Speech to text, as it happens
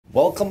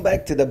Welcome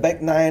back to the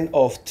back nine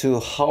of To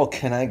How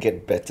Can I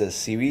Get Better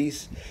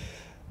series.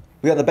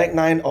 We are the back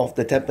nine of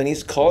the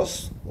Tampines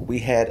course. We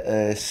had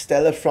a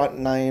stellar front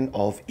nine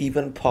of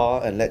even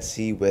par, and let's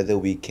see whether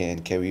we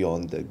can carry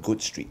on the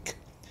good streak.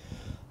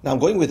 Now I'm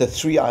going with a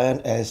 3 iron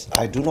as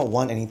I do not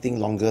want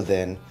anything longer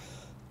than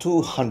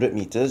 200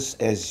 meters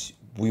as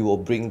we will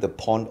bring the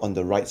pond on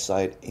the right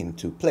side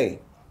into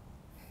play.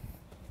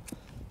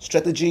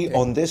 Strategy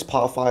on this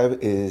par 5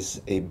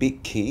 is a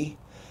big key.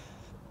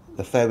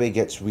 The fairway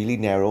gets really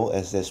narrow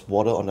as there's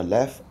water on the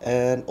left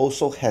and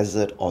also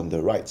hazard on the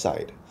right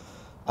side.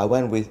 I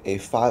went with a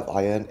 5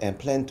 iron and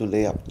plan to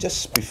lay up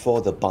just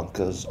before the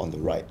bunkers on the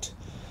right.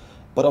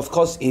 But of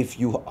course, if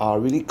you are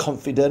really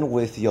confident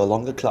with your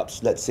longer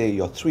clubs, let's say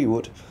your 3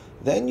 wood,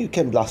 then you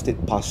can blast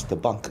it past the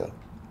bunker.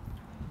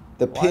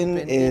 The pin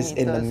is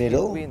in the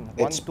middle,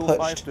 it's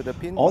perched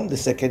on the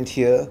second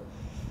tier.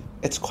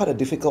 It's quite a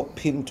difficult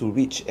pin to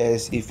reach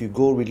as if you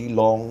go really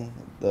long,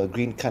 the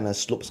green kind of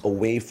slopes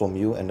away from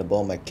you and the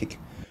ball might kick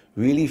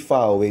really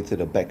far away to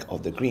the back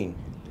of the green.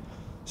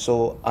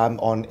 So I'm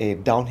on a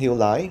downhill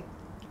lie.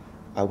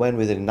 I went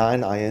with a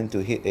 9 iron to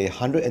hit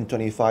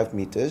 125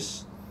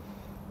 meters.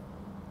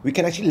 We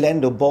can actually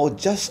land the ball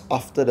just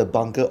after the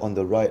bunker on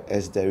the right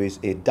as there is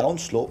a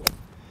downslope,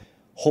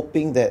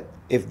 hoping that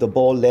if the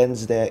ball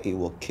lands there, it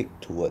will kick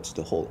towards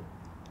the hole.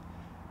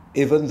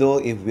 Even though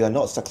if we are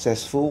not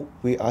successful,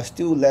 we are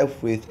still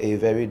left with a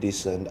very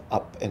decent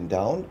up and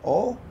down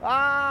or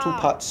 2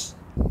 putts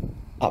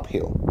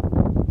uphill.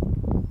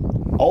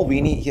 All we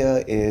need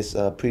here is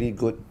a pretty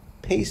good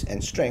pace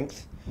and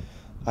strength.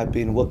 I've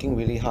been working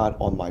really hard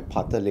on my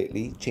putter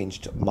lately,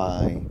 changed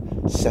my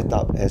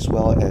setup as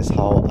well as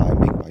how I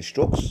make my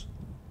strokes.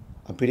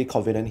 I'm pretty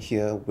confident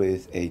here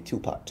with a 2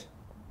 putt.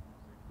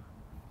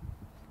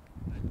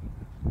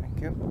 Thank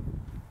you.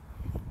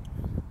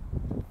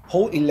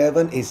 Hole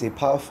 11 is a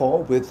par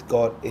 4 with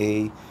got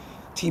a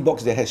tee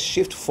box that has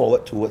shift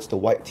forward towards the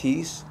white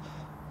tees.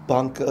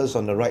 Bunkers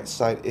on the right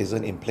side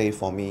isn't in play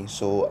for me,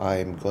 so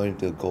I'm going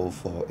to go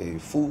for a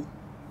full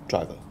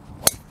driver.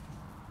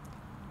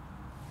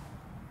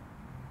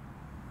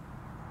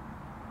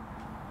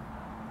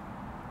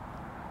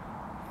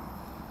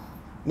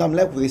 Now I'm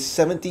left with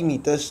 70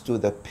 meters to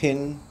the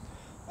pin.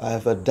 I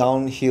have a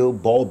downhill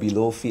ball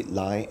below feet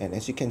lie, and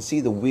as you can see,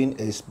 the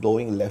wind is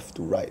blowing left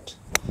to right.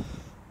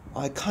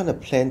 I kind of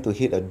plan to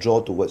hit a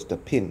draw towards the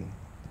pin,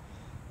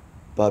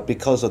 but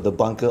because of the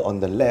bunker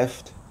on the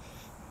left,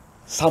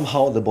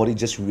 somehow the body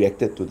just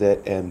reacted to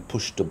that and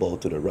pushed the ball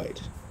to the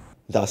right.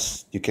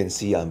 Thus, you can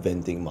see I'm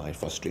venting my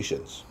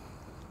frustrations.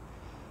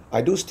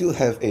 I do still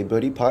have a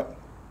birdie putt.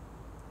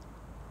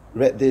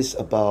 Read this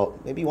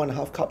about maybe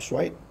 1.5 cups,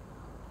 right?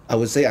 I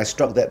would say I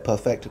struck that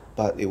perfect,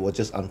 but it was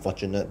just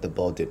unfortunate the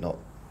ball did not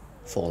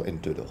fall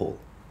into the hole.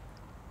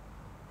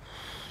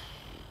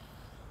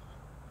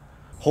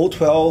 Hole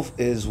 12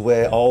 is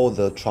where all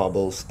the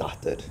trouble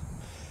started.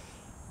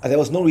 There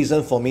was no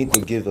reason for me to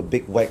give a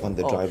big whack on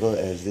the driver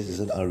as this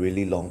isn't a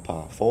really long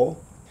par 4.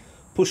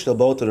 Pushed the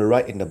ball to the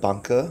right in the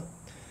bunker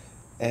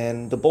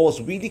and the ball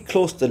was really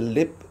close to the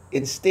lip.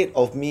 Instead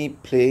of me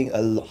playing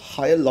a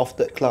higher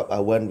lofted club, I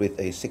went with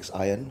a 6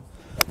 iron.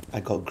 I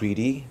got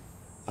greedy.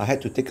 I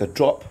had to take a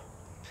drop.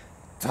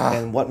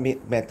 And what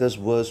made matters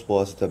worse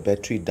was the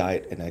battery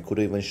died and I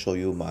couldn't even show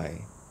you my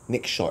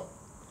next shot.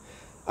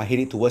 I hit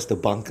it towards the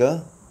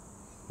bunker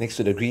next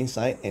to the green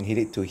side and hit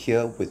it to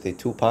here with a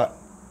 2 putt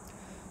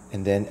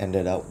and then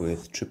ended up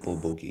with triple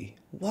bogey.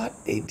 What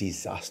a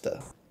disaster.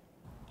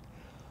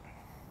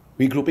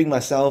 Regrouping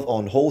myself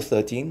on hole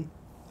 13.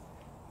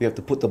 We have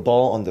to put the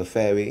ball on the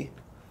fairway.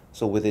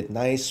 So with a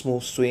nice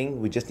smooth swing,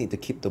 we just need to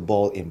keep the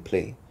ball in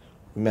play.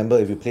 Remember,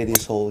 if you play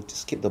this hole,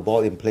 just keep the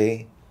ball in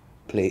play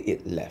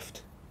it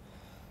left.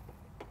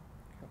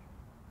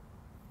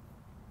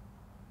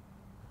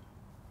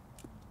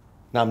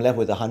 Now I'm left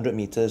with 100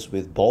 meters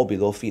with ball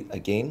below feet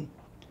again.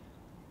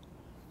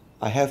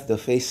 I have the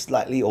face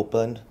slightly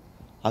open.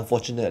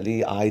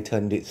 Unfortunately, I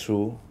turned it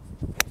through.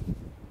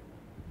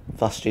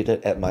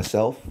 Frustrated at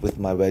myself with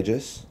my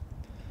wedges.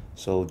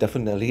 So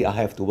definitely I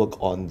have to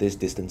work on these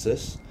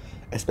distances,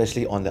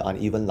 especially on the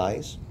uneven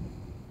lies.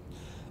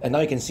 And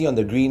now you can see on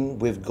the green,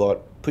 we've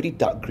got pretty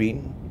dark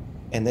green,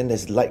 and then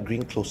there's light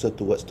green closer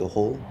towards the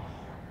hole,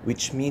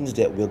 which means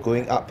that we're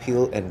going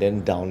uphill and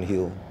then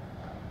downhill.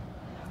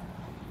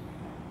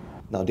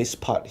 Now this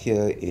part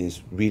here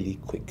is really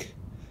quick,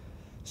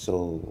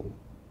 so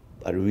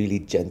a really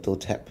gentle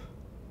tap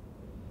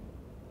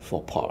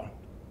for par.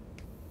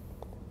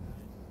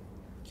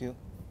 Thank you.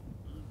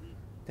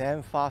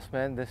 Damn fast,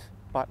 man, this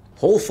putt.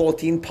 Hole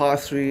 14 par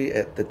 3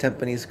 at the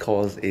Tampines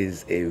course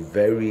is a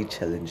very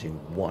challenging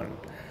one.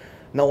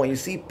 Now when you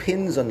see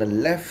pins on the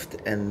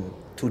left and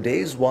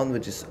today's one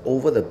which is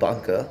over the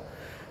bunker,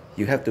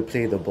 you have to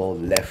play the ball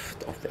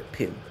left of that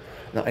pin.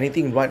 Now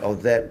anything right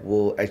of that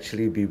will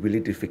actually be really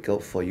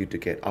difficult for you to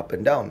get up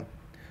and down.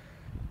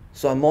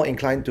 So I'm more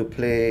inclined to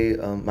play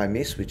my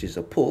miss, which is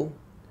a pull.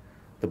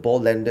 The ball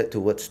landed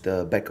towards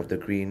the back of the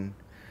green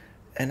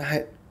and I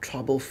had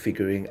trouble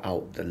figuring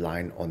out the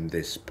line on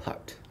this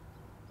putt.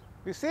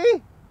 You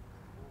see?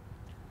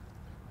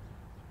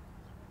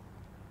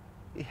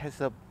 It has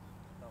a,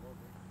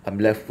 I'm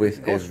left with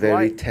it a goes very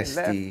right, left.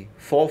 testy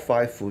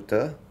 4-5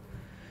 footer.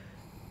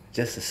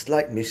 Just a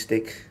slight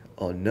mistake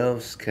or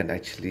nerves can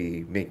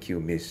actually make you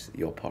miss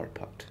your par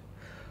putt.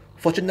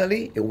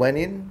 Fortunately, it went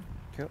in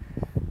Yep.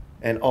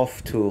 and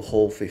off to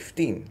hole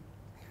 15.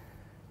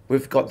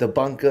 We've got the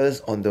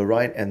bunkers on the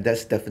right, and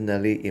that's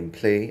definitely in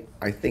play.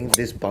 I think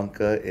this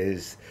bunker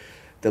is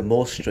the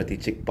most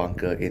strategic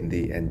bunker in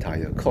the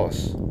entire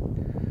course.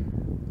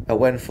 I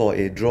went for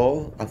a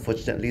draw.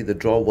 Unfortunately, the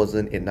draw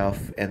wasn't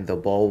enough and the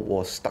ball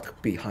was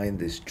stuck behind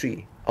this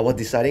tree. I was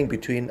deciding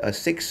between a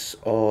 6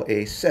 or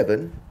a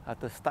 7, I have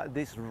to start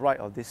this right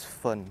of this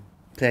fern.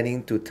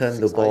 planning to turn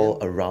the 6 ball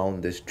iron.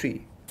 around this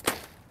tree.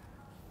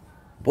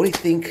 What do you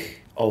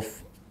think of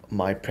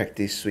my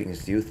practice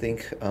swings? Do you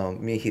think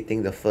me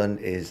hitting the fern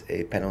is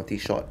a penalty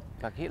shot?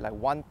 If I hit like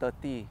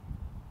 130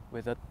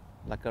 with a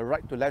like a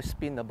right to left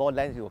spin, the ball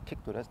lands, you will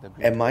kick to the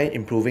green. Am I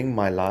improving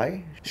my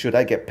lie? Should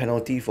I get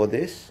penalty for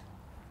this?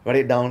 Write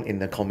it down in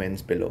the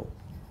comments below.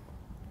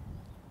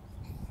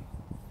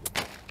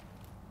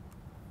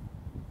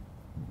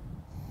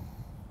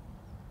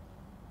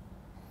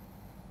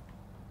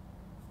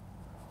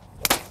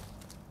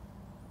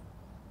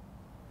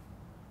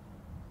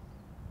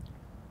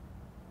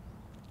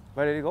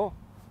 Where did it go?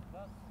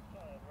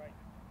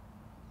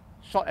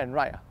 Short and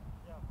right.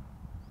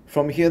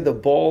 From here, the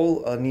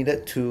ball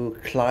needed to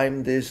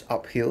climb this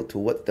uphill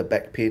towards the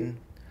back pin.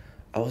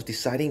 I was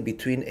deciding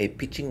between a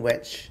pitching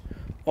wedge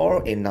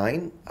or a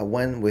 9. I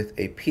went with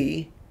a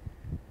P,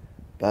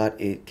 but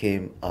it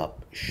came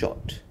up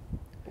short.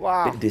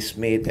 Wow. Bit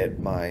dismayed at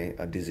my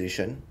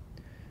decision.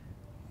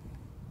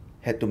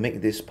 Had to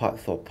make this putt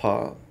for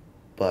par,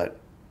 but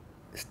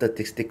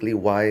statistically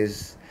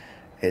wise,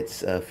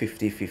 it's a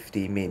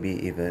 50-50, maybe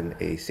even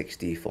a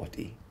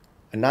 60-40.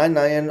 A 9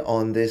 iron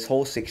on this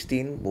hole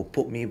 16 will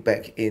put me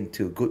back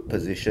into good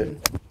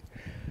position.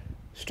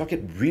 Struck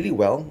it really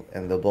well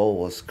and the ball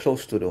was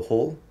close to the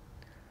hole.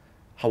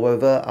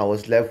 However, I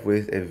was left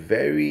with a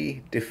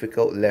very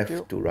difficult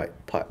left to right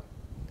putt.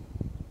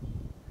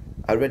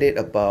 I read it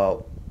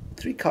about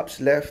 3 cups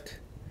left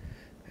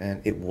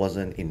and it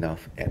wasn't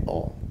enough at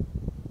all.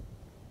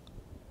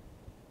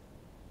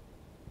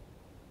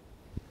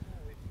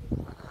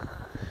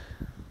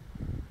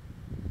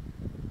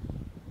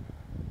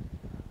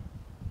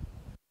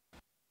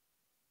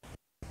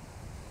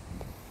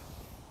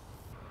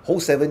 Hole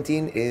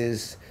 17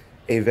 is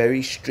a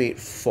very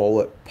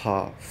straightforward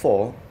par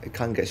 4. It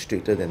can't get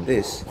straighter than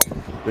this.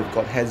 We've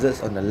got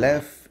hazards on the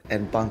left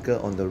and bunker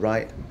on the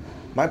right.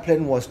 My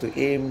plan was to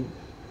aim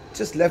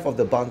just left of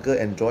the bunker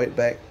and draw it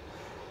back.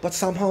 But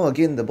somehow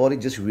again the body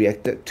just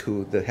reacted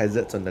to the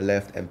hazards on the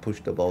left and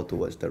pushed the ball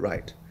towards the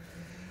right.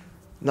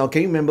 Now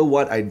can you remember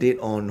what I did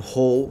on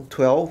hole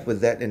 12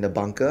 with that in the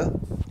bunker?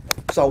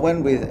 So I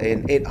went with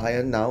an 8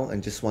 iron now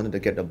and just wanted to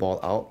get the ball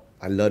out.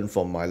 I learned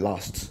from my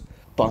last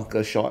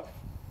bunker shot.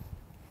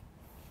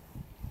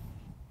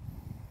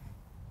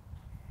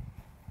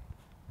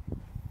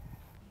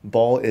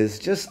 Ball is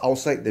just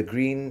outside the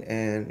green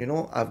and you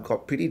know I've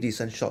got pretty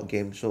decent shot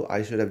game, so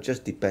I should have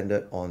just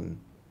depended on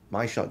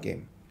my shot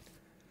game.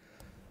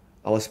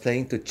 I was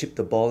planning to chip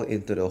the ball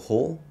into the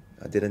hole.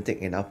 I didn't take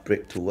enough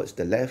break towards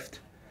the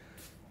left.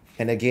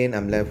 And again,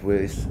 I'm left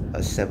with a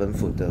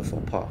 7-footer for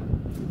par.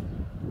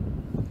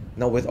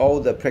 Now with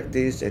all the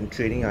practice and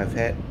training I've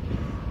had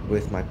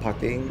with my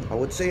putting, I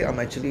would say I'm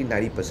actually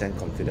 90%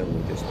 confident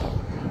with this putt.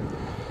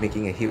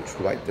 Making a huge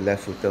right to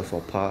left footer for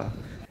par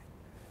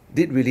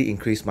did really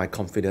increase my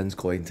confidence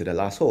going to the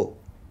last hole.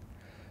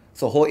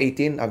 So hole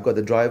 18, I've got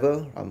the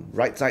driver.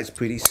 Right side's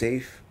pretty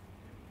safe.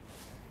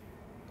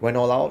 Went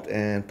all out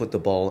and put the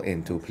ball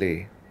into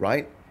play.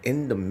 Right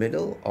in the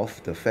middle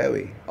of the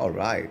fairway.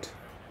 Alright.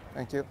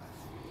 Thank you.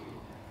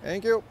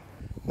 Thank you.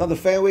 Now the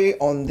fairway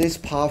on this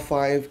par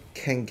 5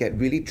 can get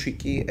really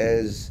tricky,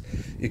 as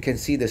you can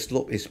see the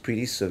slope is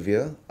pretty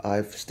severe.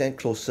 I've stand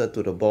closer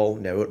to the ball,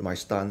 narrowed my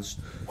stance,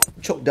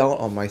 choked down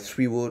on my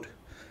 3-wood,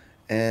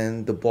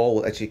 and the ball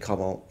will actually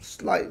come out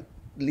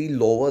slightly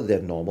lower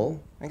than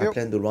normal. I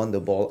plan to run the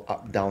ball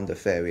up down the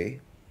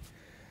fairway.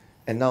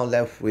 And now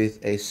left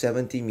with a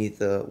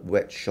 70-meter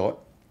wedge shot.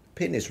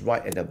 Pin is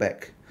right at the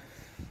back.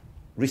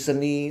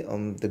 Recently,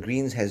 the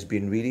greens has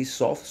been really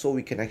soft, so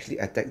we can actually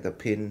attack the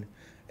pin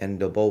and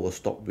the ball will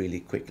stop really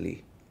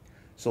quickly.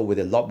 So with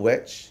a lob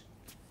wedge,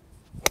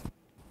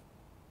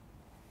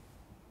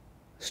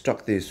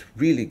 struck this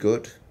really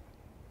good.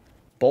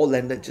 Ball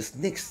landed just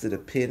next to the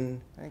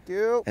pin. Thank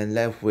you. And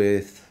left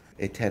with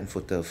a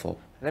 10-footer for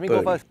Let me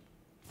birdie. go first.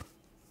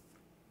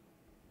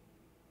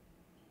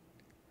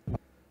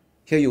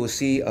 Here you will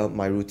see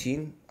my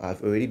routine.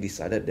 I've already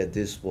decided that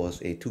this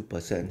was a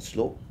 2%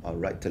 slope,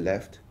 right to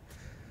left.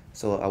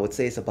 So I would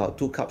say it's about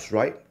 2 cups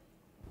right.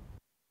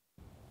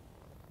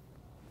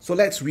 So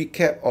let's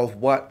recap of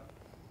what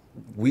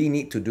we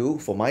need to do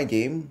for my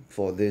game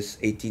for this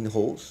 18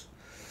 holes.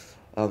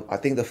 I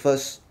think the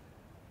first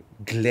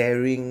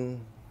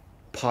glaring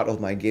part of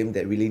my game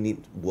that really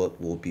need work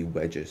will be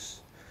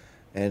wedges.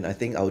 And I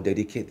think I'll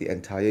dedicate the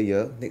entire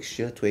year, next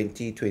year,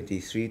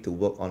 2023, to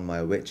work on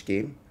my wedge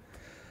game.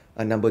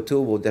 And number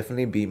two will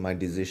definitely be my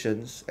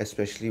decisions,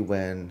 especially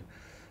when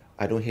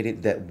I don't hit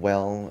it that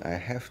well. I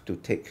have to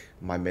take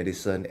my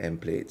medicine and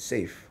play it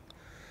safe.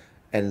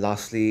 And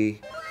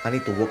lastly, I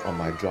need to work on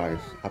my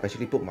drive. I've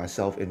actually put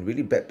myself in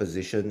really bad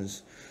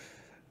positions,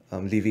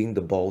 leaving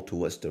the ball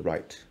towards the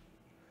right.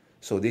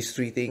 So these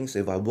three things,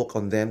 if I work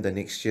on them the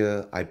next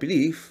year, I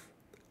believe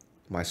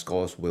my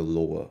scores will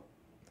lower.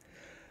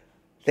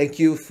 Thank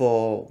you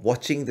for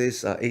watching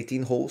this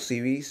 18-hole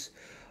series.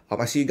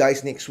 I see you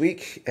guys next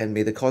week, and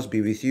may the course be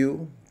with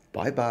you.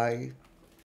 Bye bye.